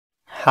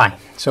Hi,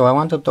 so I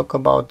want to talk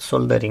about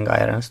soldering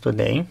irons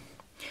today.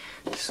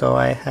 So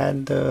I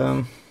had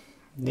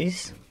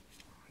this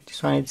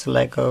one. It's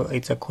like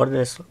it's a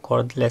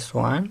cordless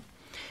one.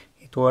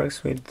 It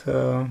works with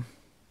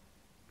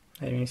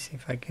let me see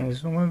if I can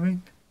zoom a bit.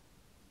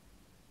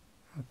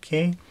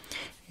 Okay,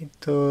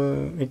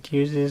 it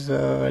uses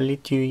a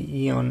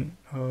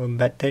lithium-ion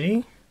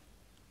battery.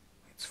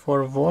 It's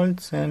 4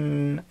 volts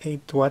and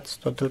 8 watts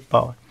total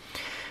power.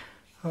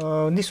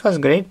 This was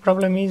great.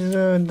 Problem is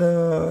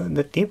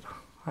the tip.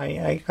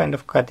 I kind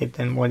of cut it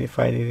and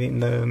modified it in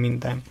the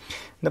meantime.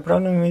 The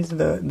problem is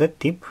the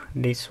tip.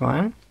 This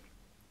one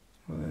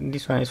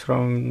is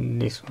from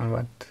this one,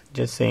 but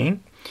just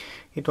saying,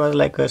 it was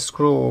like a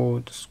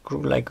screw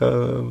like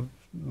a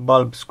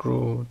bulb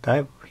screw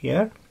type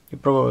here. You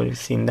probably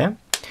seen them.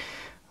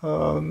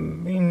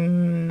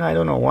 In I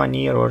don't know 1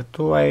 year or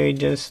two, I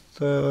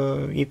just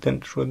eaten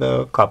through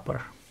the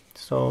copper.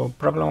 So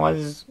problem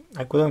was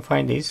I couldn't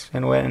find this,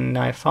 and when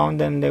I found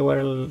them, they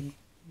were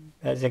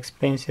as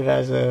expensive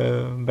as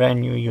a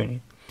brand new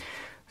unit.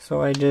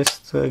 So I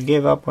just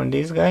gave up on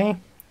this guy.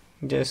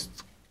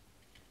 Just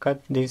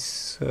cut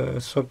this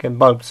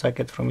bulb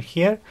socket from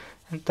here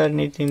and turn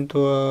it into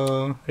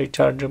a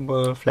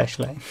rechargeable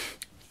flashlight.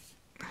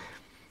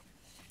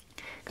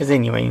 Because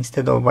anyway,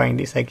 instead of buying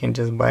this, I can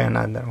just buy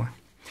another one.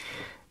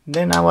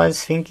 Then I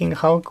was thinking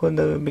how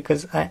could,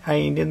 because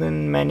I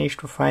didn't manage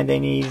to find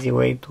any easy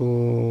way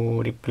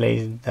to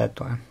replace that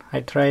one.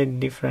 I tried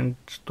different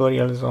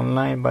tutorials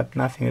online, but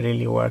nothing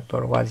really worked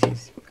or was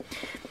easy.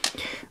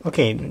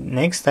 Okay,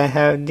 next I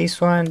have this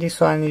one.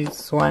 This one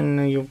is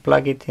one you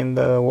plug it in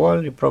the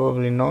wall. You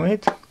probably know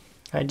it.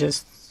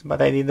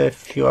 But I did a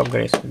few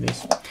upgrades to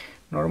this.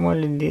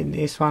 Normally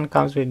this one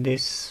comes with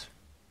this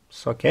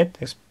socket,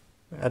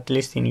 at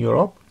least in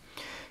Europe.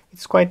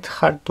 It's quite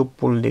hard to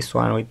pull this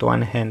one with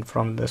one hand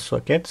from the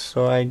socket,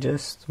 so I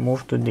just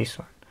moved to this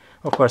one.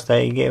 Of course,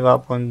 I gave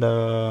up on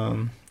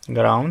the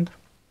ground.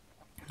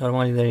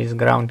 Normally there is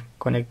ground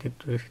connected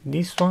to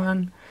this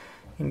one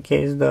in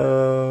case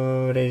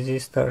the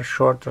resistor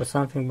short or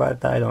something,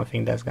 but I don't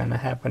think that's gonna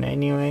happen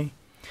anyway.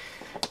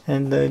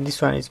 And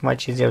this one is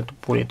much easier to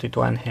pull it with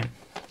one hand,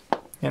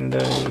 and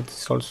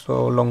it's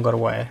also longer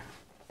wire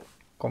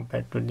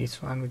compared to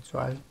this one, which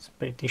was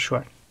pretty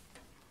short.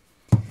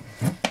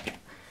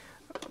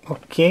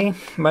 Okay,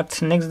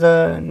 but next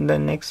the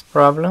next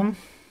problem,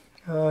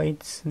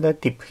 it's the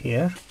tip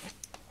here.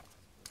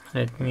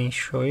 Let me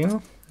show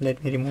you.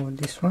 Let me remove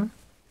this one.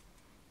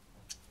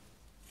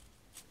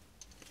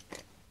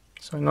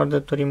 So in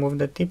order to remove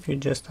the tip, you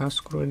just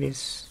unscrew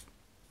this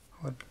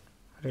or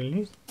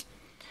release.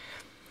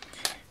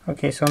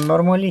 Okay, so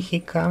normally he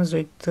comes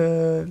with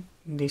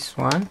this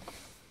one.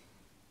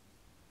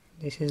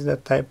 This is the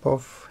type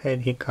of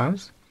head he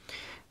comes.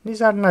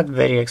 These are not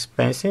very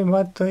expensive,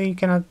 but you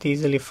cannot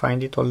easily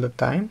find it all the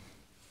time.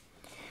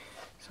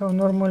 So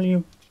normally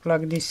you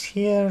plug this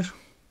here,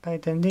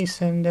 tighten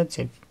this, and that's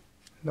it.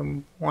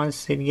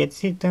 Once it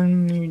gets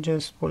eaten, you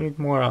just pull it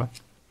more out.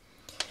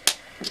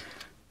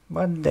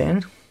 But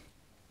then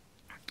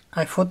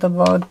I thought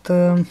about,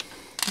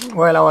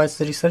 while I was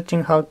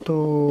researching how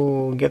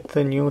to get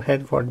a new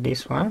head for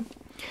this one,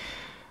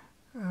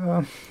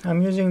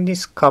 I'm using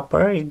this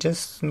copper. It's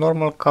just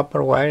normal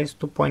copper wire. It's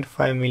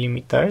 2.5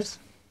 millimeters.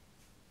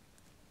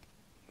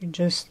 You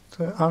just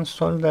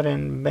unsolder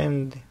and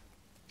bend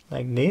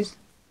like this.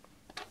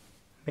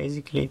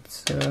 Basically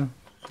it's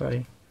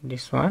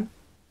this one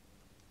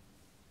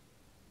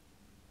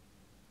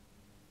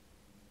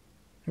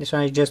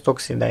is just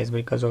oxidized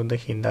because of the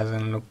heat,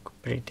 doesn't look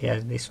pretty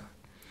as this one.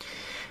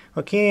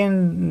 Okay,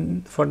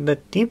 and for the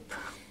tip,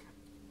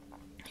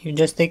 you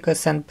just take a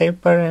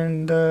sandpaper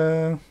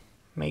and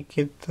make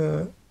it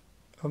a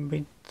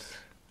bit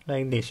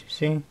like this. You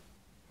see,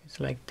 it's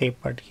like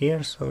tapered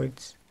here, so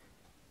it's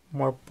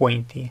more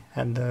pointy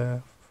at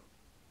the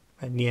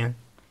end.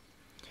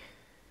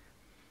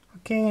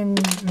 Okay, and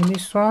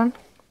this one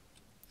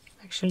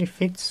actually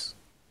fits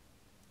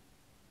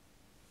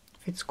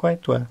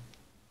quite well,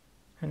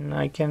 and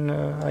I can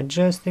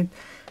adjust it.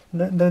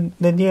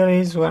 The deal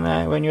is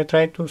when you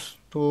try to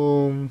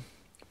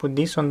put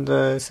this on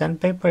the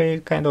sandpaper,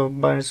 it kind of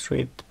burns through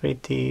it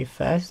pretty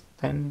fast,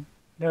 and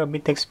they're a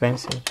bit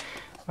expensive.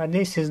 But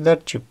this is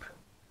dirt cheap.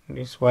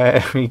 This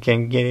wire we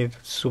can get it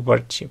super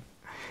cheap.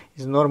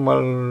 It's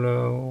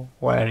normal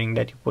wiring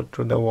that you put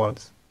through the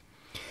walls.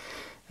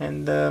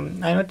 And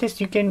I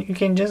noticed you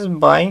can just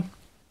buy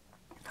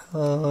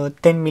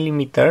 10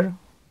 millimeter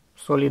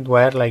solid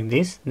wire like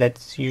this.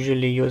 That's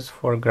usually used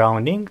for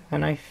grounding,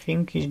 and I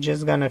think it's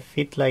just gonna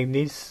fit like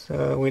this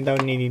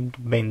without needing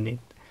to bend it.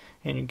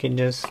 And you can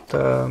just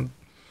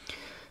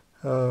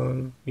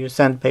use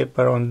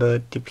sandpaper on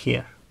the tip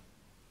here.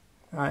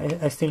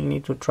 I still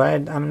need to try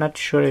it. I'm not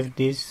sure if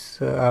these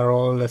are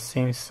all the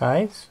same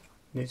size,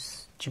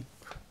 these cheap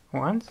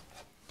ones.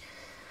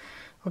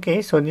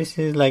 Okay, so this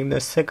is like the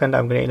second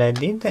upgrade I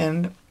did,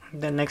 and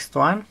the next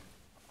one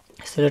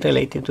is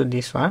related to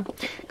this one,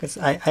 because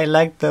I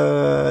like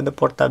the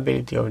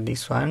portability of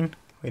this one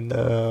with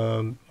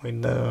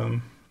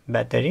the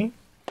battery.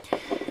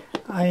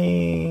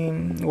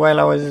 while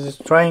I was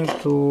trying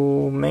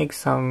to make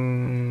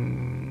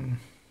some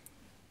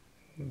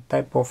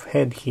type of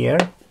head here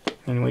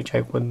in which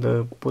I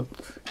could put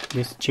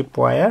this cheap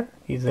wire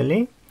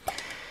easily,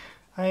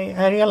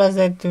 I realized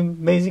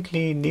that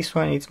basically this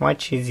one is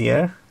much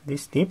easier,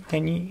 this tip,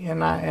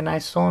 and I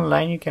saw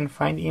online you can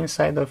find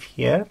inside of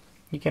here,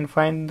 you can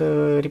find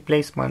the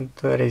replacement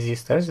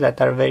resistors that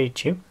are very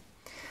cheap,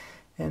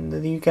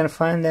 and you can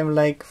find them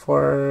like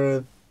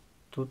for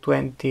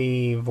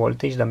 220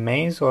 voltage, the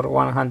mains, or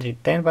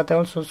 110, but I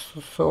also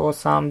saw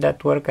some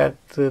that work at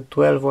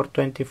 12 or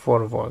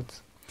 24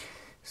 volts.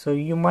 So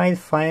you might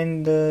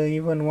find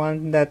even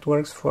one that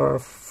works for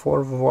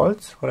 4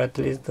 volts, or at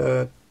least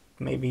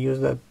maybe use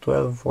the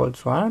 12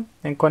 volts one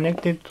and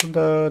connect it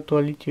to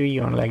a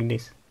lithium ion like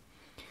this.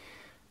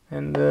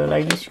 And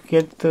like this you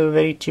get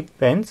very cheap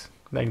pens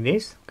like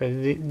this,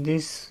 because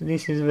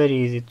this is very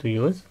easy to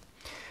use.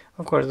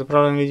 Of course, the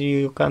problem is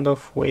you kind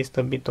of waste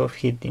a bit of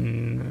heat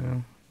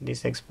in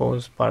this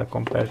exposed part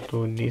compared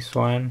to this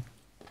one,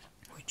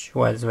 which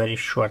was very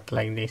short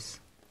like this.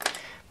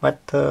 But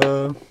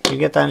you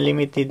get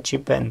unlimited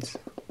cheap ends.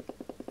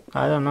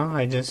 I don't know,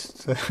 I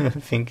just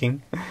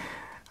thinking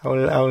I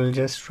will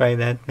just try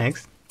that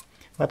next.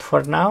 But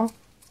for now,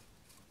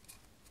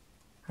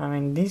 I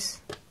mean,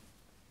 this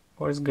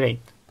works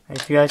great.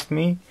 If you ask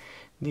me,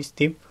 this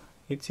tip,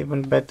 it's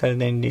even better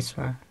than this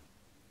one.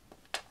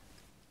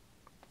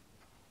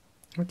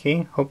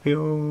 Okay, hope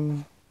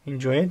you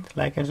enjoy it.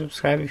 Like and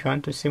subscribe if you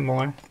want to see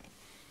more.